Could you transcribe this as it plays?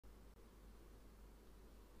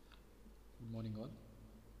morning all.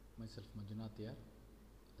 Myself Manjunatha A R,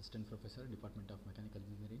 Assistant Professor, Department of Mechanical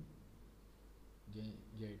Engineering,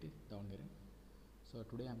 JIT Davangere. So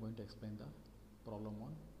today I am going to explain the problem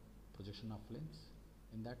on projection of planes.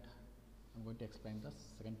 In that I am going to explain the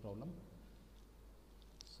second problem.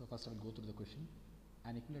 So first I will go through the question.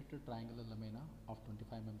 An equilateral triangular lamina of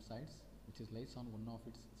 25 mm sides, which is lies on one of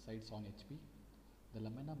its sides on HP. The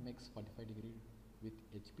lamina makes 45 degree with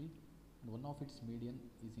HP and one of its median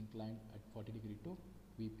is inclined at 40 degree to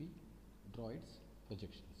VP. Draw its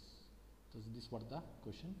projections. So this is what the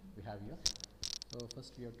question we have here. So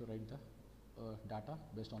first we have to write the data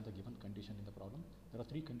based on the given condition in the problem. There are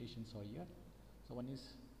three conditions are here. So one is,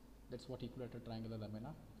 that's what equilateral triangular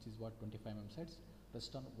lamina, which is what 25 mm sides,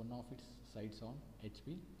 rest on one of its sides on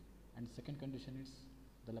HP, and second condition is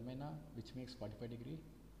the lamina which makes 45 degree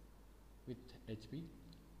with HP,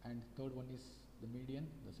 and third one is the median,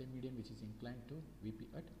 the same median which is inclined to VP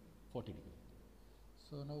at 40 degree.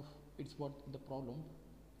 So now it's what the problem,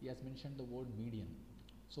 he has mentioned the word median.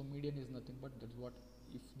 So median is nothing but that's what,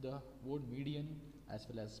 if the word median as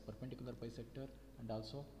well as perpendicular bisector and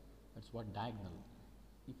also that's what diagonal,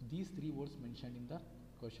 if these three words mentioned in the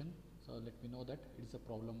question, so let me know that it is a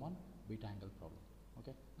problem on beta angle problem.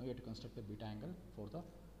 Okay, now you have to construct the beta angle for the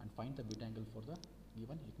and find the beta angle for the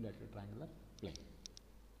given equilateral triangular plane.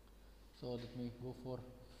 So let me go for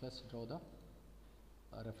first draw the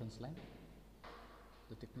reference line.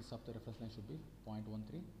 The thickness of the reference line should be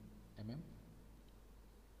 0.13 mm.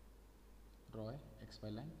 Draw a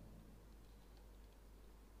XY line.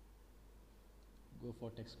 Go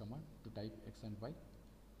for text command to type X and Y.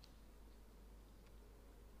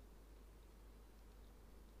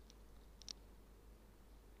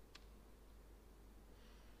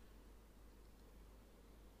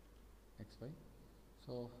 XY.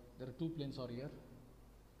 So there are two planes are here.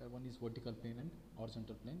 One is vertical plane and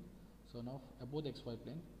horizontal plane. So now above the XY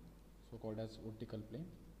plane, so called as vertical plane,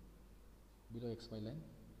 below XY line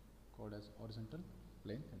called as horizontal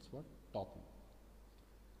plane, that's what top view.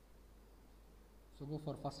 So go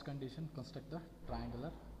for first condition, construct the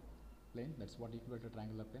triangular plane, that's what equilateral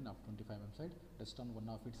triangular plane of 25 mm side, rest on one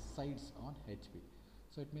of its sides on HP.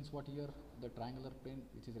 So it means what here, the triangular plane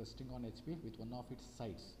which is resting on HP with one of its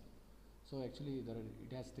sides. So actually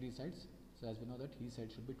it has three sides. So as we know that each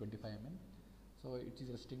side should be 25 mm. So it is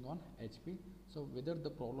resting on HP. So whether the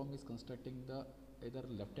problem is constructing the either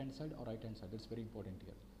left hand side or right hand side, that's very important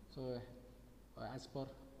here. So as per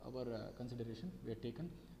our consideration, we have taken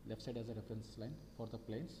left side as a reference line for the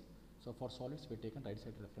planes. So for solids we have taken right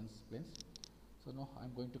side reference planes. So now I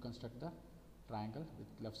am going to construct the triangle with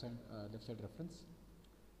left side reference.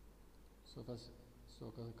 So first,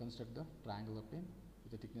 construct the triangular plane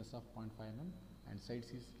with a thickness of 0.5 mm and sides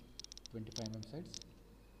is 25 mm sides.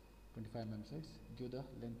 25 mm sides, give the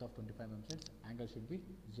length of 25 mm sides, angle should be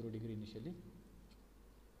 0 degree initially.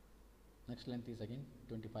 Next length is again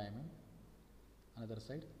 25 mm, another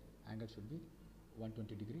side angle should be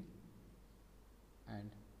 120 degree and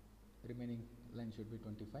remaining line should be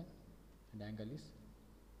 25 and angle is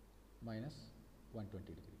minus 120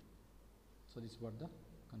 degree. So this is what the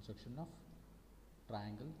construction of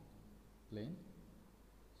triangle plane.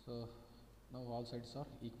 So now all sides are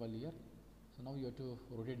equal here. So now you have to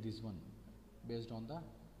rotate this one based on the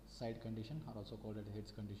side condition or also called as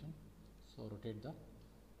heads condition. So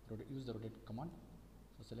use the rotate command.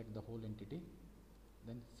 So select the whole entity,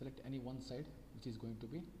 then select any one side which is going to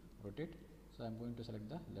be rotate. So I am going to select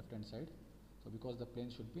the left hand side. So because the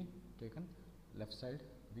plane should be taken left side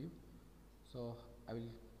view, so I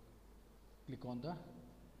will click on the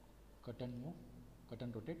cut and move, cut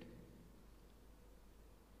and rotate.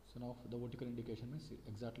 So now the vertical indication means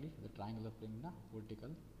exactly the triangular plane na vertical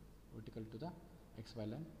to the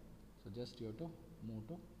XY line. So just you have to move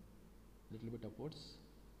to little bit upwards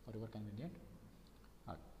for your convenient.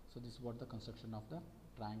 So this is what the construction of the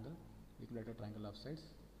triangle, equilateral triangle of sides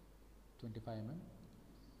 25 mm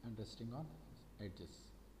and resting on edges.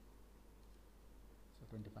 So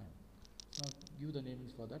 25 mm. Now give the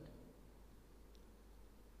namings for that.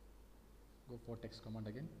 Go for text command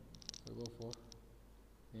again. So go for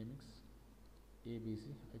namings A, B,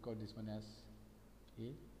 C. I call this one as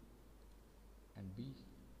A and B,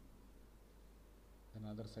 then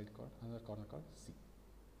another corner called C.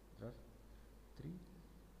 There are three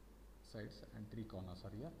sides and three corners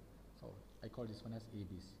are here. So I call this one as A,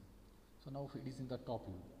 B, C. So now it is in the top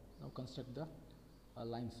view. Now construct the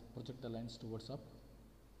lines, project the lines towards up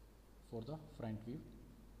for the front view.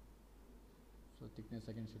 So thickness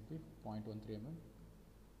again should be 0.13 mm.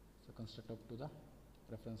 So construct up to the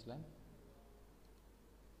reference line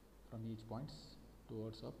from each points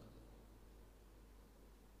towards up.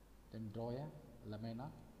 then draw a lamina.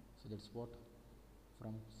 So that's what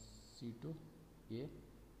from C to A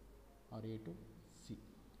or A to C.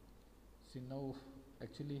 See now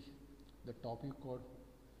actually the top view called,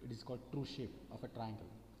 it is called true shape of a triangle,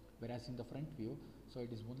 whereas in the front view, so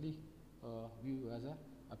it is only view as a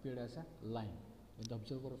appeared as a line. When the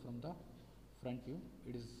observer from the front view,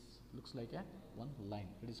 it is looks like a one line.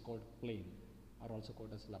 It is called plane, or also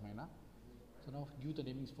called as lamina. So now give the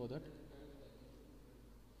namings for that.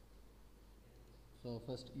 So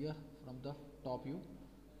first here from the top view,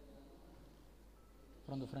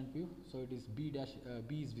 from the front view, so it is B dash,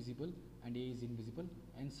 B is visible and A is invisible,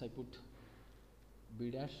 hence I put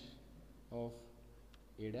B dash of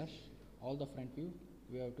A dash. All the front view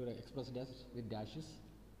we have to express dash with dashes,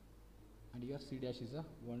 and here C dash is a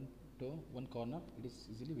one corner, it is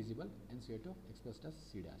easily visible, hence we have to express as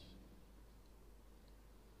C dash.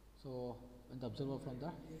 So when the observer from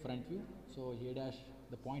the front view, so A dash,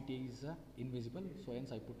 the point A is invisible, so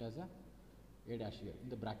hence I put as a dash here in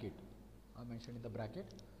the bracket. I mentioned in the bracket.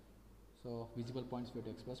 So visible points we have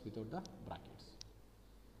to express without the brackets.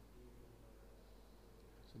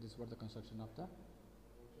 So this is what the construction of the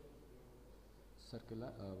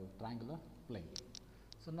circular triangular plane.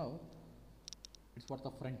 So now it's what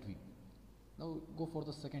the front view. Now go for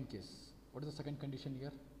the second case. What is the second condition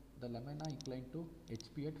here? The lamina inclined to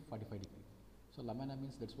HP at 45 degree. So lamina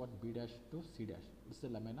means that's what B dash to C dash. This is the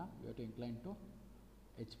lamina. We have to incline to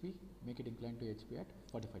HP, make it inclined to HP at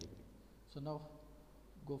 45 degree. So now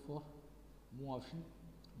go for move option,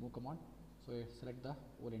 move command. So select the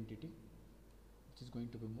whole entity which is going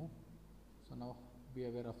to be moved. So now be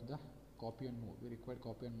aware of the copy and move. We require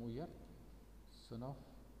copy and move here. So now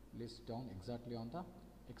place down exactly on the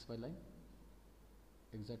XY line,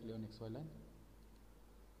 exactly on XY line.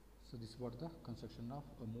 So this is what the construction of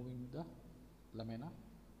moving the lamina,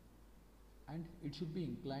 and it should be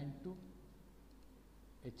inclined to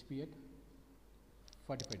HP at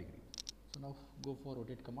 45 degree. So now go for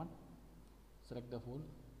rotate command, select the whole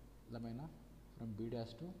lamina from B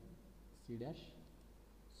dash to C dash.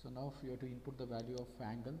 So now you have to input the value of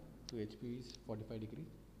angle to HP is 45 degree,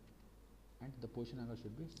 and the position angle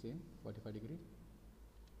should be same 45 degree.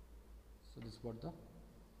 So this is what the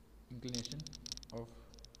inclination of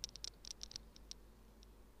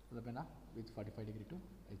lamina with 45 degree to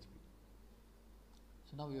HP.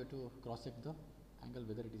 So now we have to cross check the angle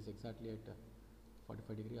whether it is exactly at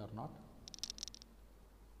 45 degree or not.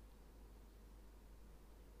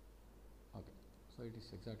 Okay, so it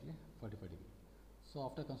is exactly 45 degree. So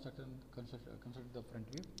after construct the front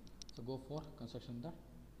view, so go for construction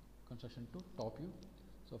to top view.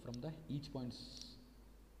 So from the each points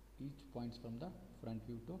from the front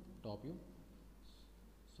view to top view.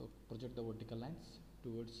 So project the vertical lines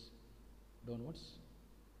towards downwards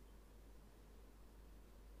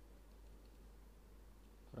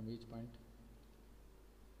from each point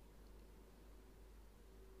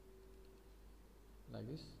like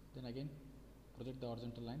this. Then again project the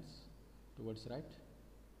horizontal lines towards the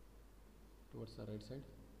right side,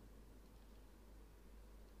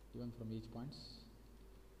 even from each points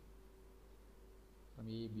from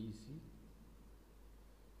A, B, C.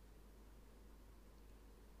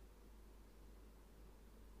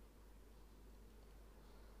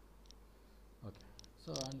 Okay.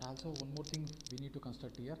 So and also one more thing we need to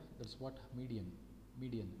construct here, that's what median.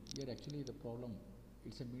 Here actually the problem,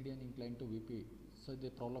 it's a median inclined to VP. So the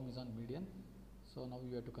problem is on median. So now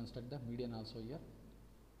we have to construct the median also here.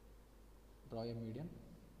 Draw a median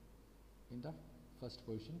in the first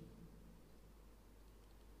position.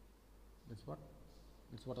 That's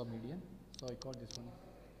what a median. So I call this one.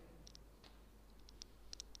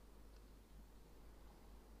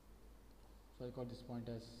 So I call this point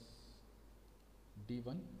as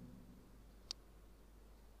D1.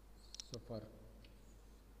 So for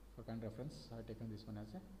kind reference, I have taken this one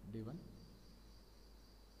as a D1.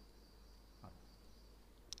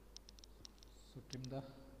 So trim the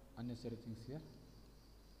unnecessary things here.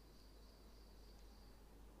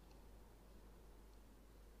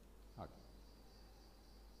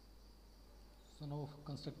 So now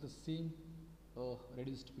construct the same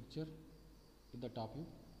reduced picture in the top view.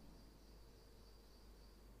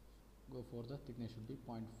 Go for the thickness should be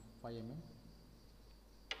 0.5 mm.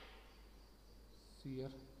 See here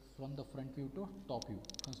from the front view to top view.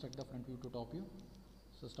 Construct the front view to top view.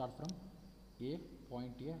 So start from A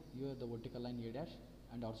point here. Here the vertical line A dash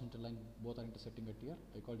and horizontal line both are intersecting at here.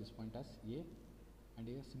 I call this point as A, and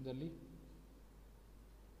here similarly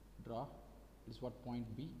draw this is what point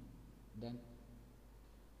B, then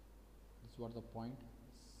this is what the point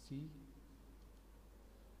C,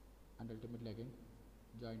 and ultimately again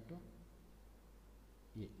join to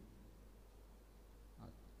A.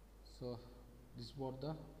 So this is what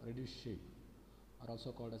the reduced shape, or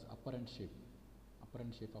also called as apparent shape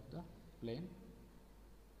of the plane.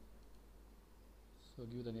 So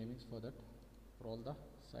give the namings for that, for all the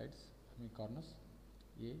sides, corners.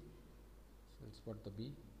 A, so it's what the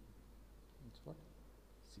B, it's what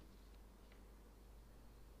C.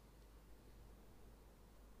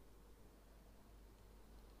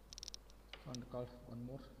 So and call one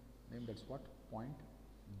more name, that's what point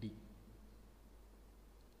D.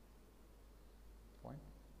 Point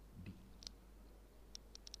D.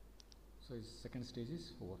 So his second stage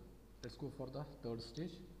is over. Let's go for the third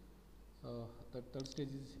stage. So the third stage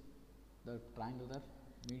is the triangular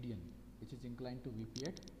median, which is inclined to VP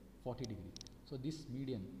at 40 degree. So this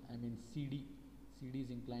median, CD is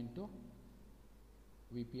inclined to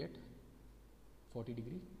VP at 40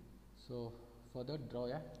 degree. So for that, draw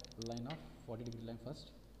a line of 40 degree line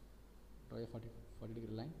first. Draw a 40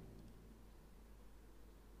 degree line.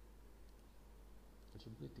 It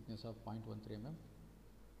should be thickness of 0.13 mm.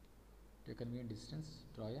 Take a convenient distance,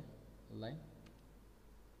 draw a line.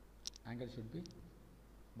 Angle should be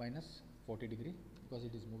minus 40 degree because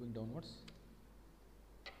it is moving downwards.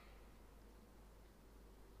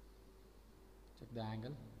 Check the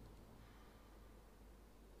angle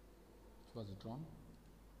which was drawn.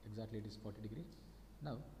 Exactly, it is 40 degree.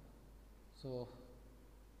 Now, so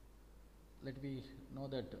let me know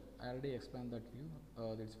that I already explained that view.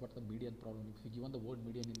 That's what the median problem. If we given the word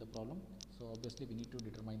median in the problem, so obviously we need to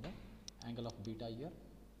determine the angle of beta here.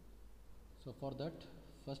 So for that,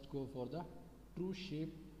 first go for the true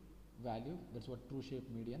shape value. That's what true shape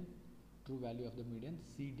median. True value of the median.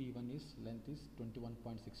 CD1 is length is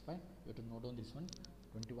 21.65. You have to note down this one,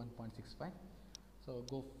 21.65. So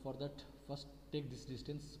go for that. First take this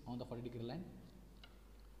distance on the 40 degree line.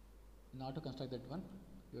 In order to construct that one,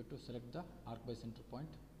 you have to select the arc by center point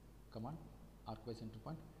command. Arc by center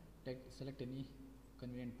point. Select any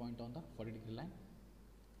convenient point on the 40 degree line.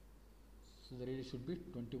 So the radius should be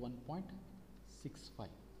 21.65.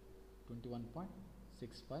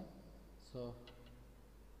 21.65. So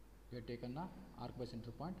we have taken the arc by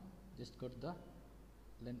center point. Just cut the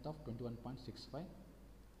length of 21.65.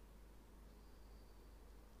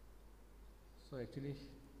 So actually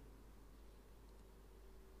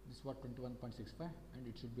this is what 21.65, and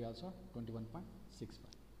it should be also 21.65.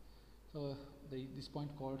 So this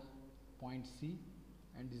point called point C,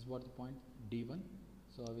 and this is what the point D1.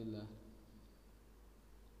 So I will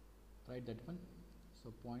write that one.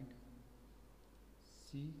 So point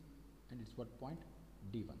C, and it's what point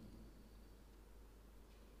D1.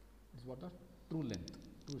 This is what the true length,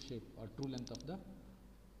 true shape or true length of the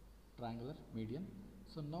triangular median.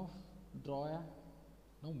 So now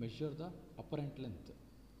measure the apparent length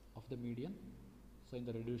of the median. So in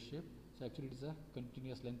the reduced shape, so actually it is a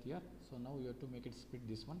continuous length here. So now you have to make it split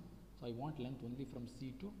this one. So I want length only from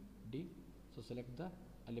C to D. So select the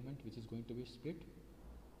element which is going to be split.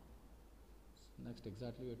 So next,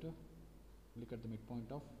 exactly you have to look at the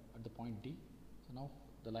midpoint of at the point D. So now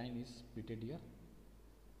the line is splitted here.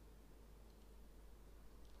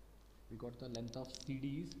 We got the length of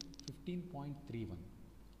CD is 15.31.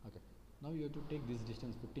 Okay. Now you have to take this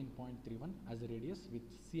distance 15.31 as a radius with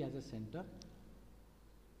C as a center,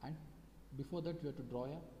 and before that you have to draw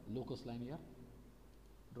a locus line here.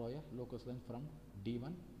 Draw a locus line from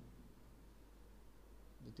D1,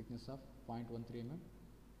 the thickness of 0.13 mm.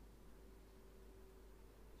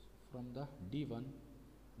 From the D1,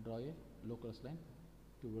 draw a locus line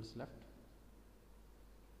towards left.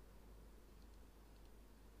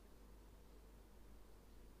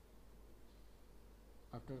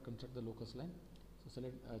 After construct the locus line, so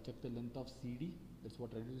select check the length of CD. That's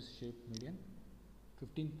what reduced shape median,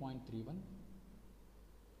 15.31.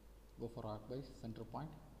 Go for arc by center point.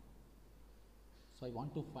 So I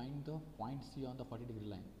want to find the point C on the 40 degree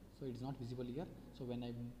line. So it is not visible here. So when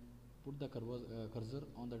I put the cursor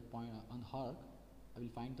on that point on the arc, I will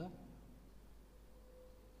find the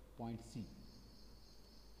point C.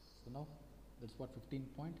 So now that's what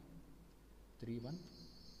 15.31.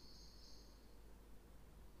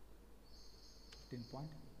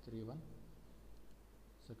 15.31.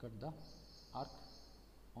 So cut the arc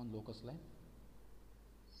on locus line.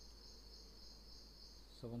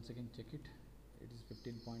 So once again check it. It is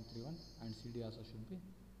 15.31 and CD also should be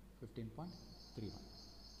 15.31.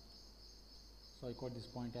 So I got this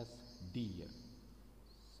point as D here.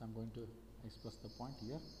 So I'm going to express the point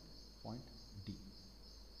here, point D.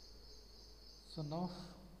 So now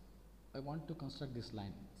I want to construct this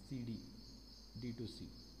line CD, D to C.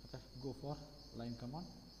 Okay, go for line command.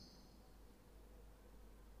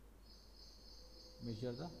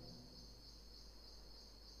 Measure the.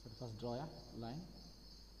 So first draw a line.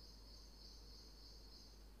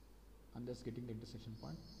 unless getting the intersection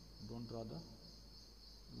point. Don't draw the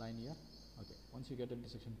line here. Okay, once you get the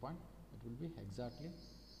intersection point, it will be exactly,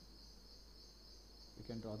 you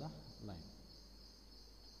can draw the line.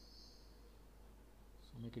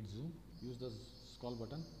 So make it zoom, use the scroll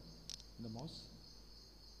button in the mouse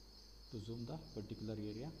to zoom the particular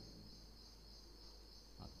area.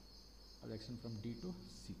 I'll extend from D to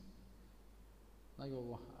C. Now I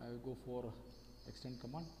will go for extend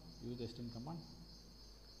command, use the extend command,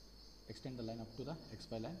 extend the line up to the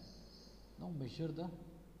XY line. Now measure the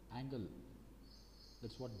angle,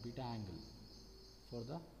 that's what beta angle for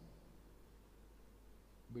the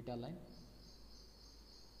beta line.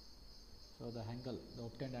 So the angle, the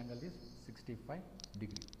obtained angle is 65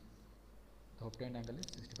 degree. The obtained angle is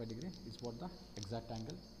 65 degree is what the exact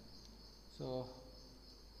angle. So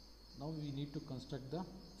now we need to construct the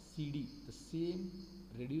CD, the same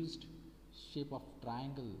reduced shape of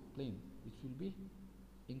triangle plane which will be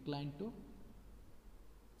inclined to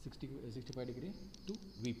 65 degree to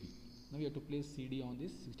VP. Now we have to place CD on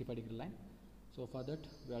this 65 degree line. So for that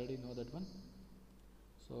we already know that one.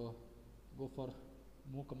 So go for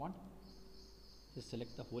move command, just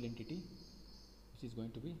select the whole entity which is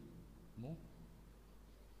going to be move.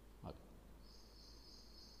 Okay.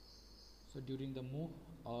 So during the move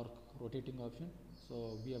or rotating option,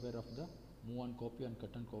 so be aware of the move and copy and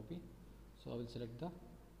cut and copy. So I will select the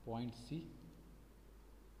point C,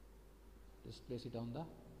 just place it on the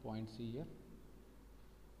point C here.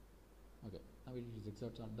 Okay, now it is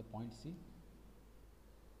exerts on the point C.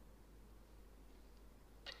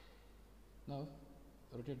 Now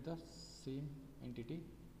rotate the same entity,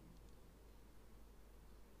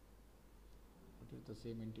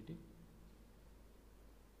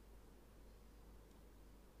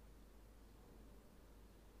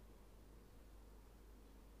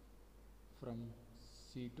 from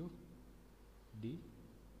C to D.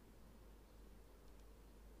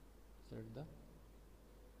 Select the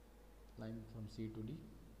line from C to D.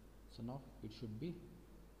 So now it should be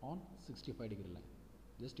on 65 degree line.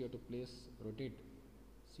 Just you have to place, rotate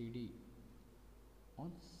CD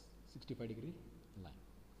on 65 degree line.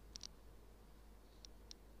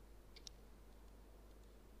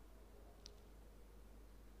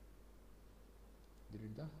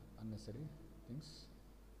 Delete the unnecessary things.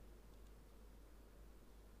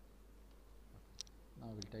 Now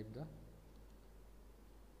we'll type the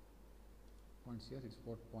points here. It's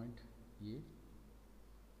what point A,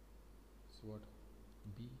 it's what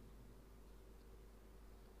B,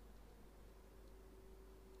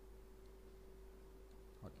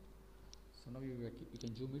 okay. So now you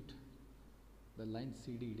can zoom it. The line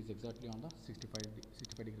CD, it is exactly on the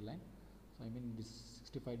 65 degree line. So I mean this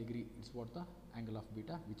 65 degree is what the angle of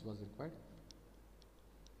beta which was required.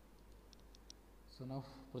 So now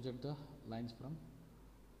project the lines from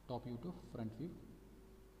top view to front view,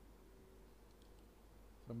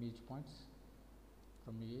 from each points,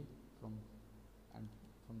 from A, and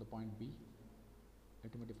from the point B,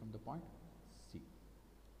 ultimately from the point C.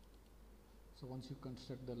 So once you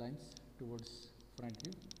construct the lines towards front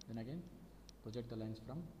view, then again project the lines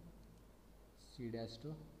from C dash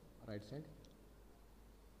to right side,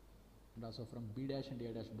 and also from B dash and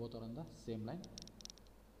A dash both are on the same line.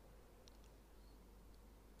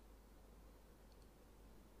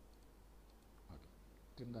 Okay,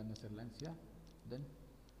 trim the unnecessary lines here. Then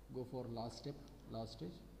go for last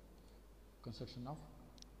stage, construction of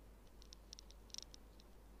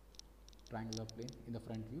triangular plane in the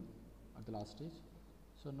front view at the last stage.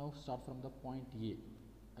 So now start from the point A.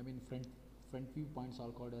 I mean front view points are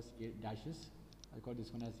called as A dashes. I call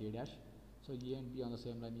this one as A dash. So A and B on the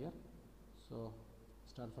same line here. So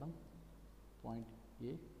start from point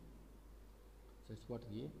A. So it's what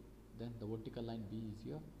A. Then the vertical line B is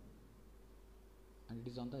here, and it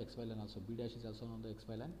is on the XY line also. B dash is also on the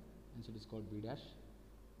XY line, and so it is called B dash.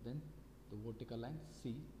 Then the vertical line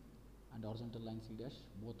C and horizontal line C dash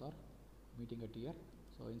both are meeting at here,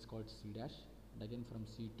 so it's called C dash. And again from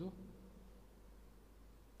C to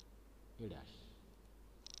A dash.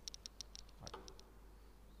 Right.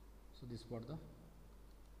 So this is what the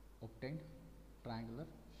obtained triangular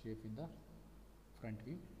shape in the front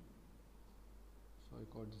view. So I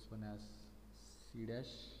call this one as C dash,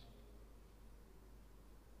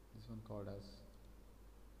 this one called as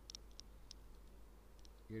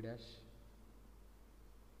A dash,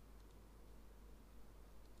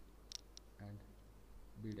 and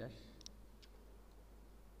B dash.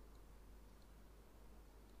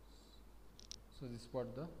 So this is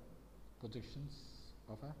what the projections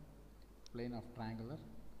of a plane of triangular,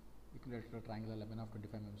 equilateral triangular Lamina of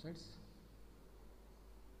 25 mm sides.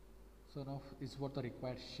 So now this is what the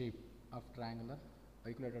required shape of triangular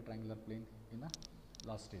equilateral triangular plane in the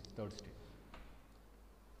last stage, third stage.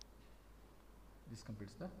 This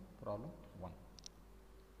completes the problem 1.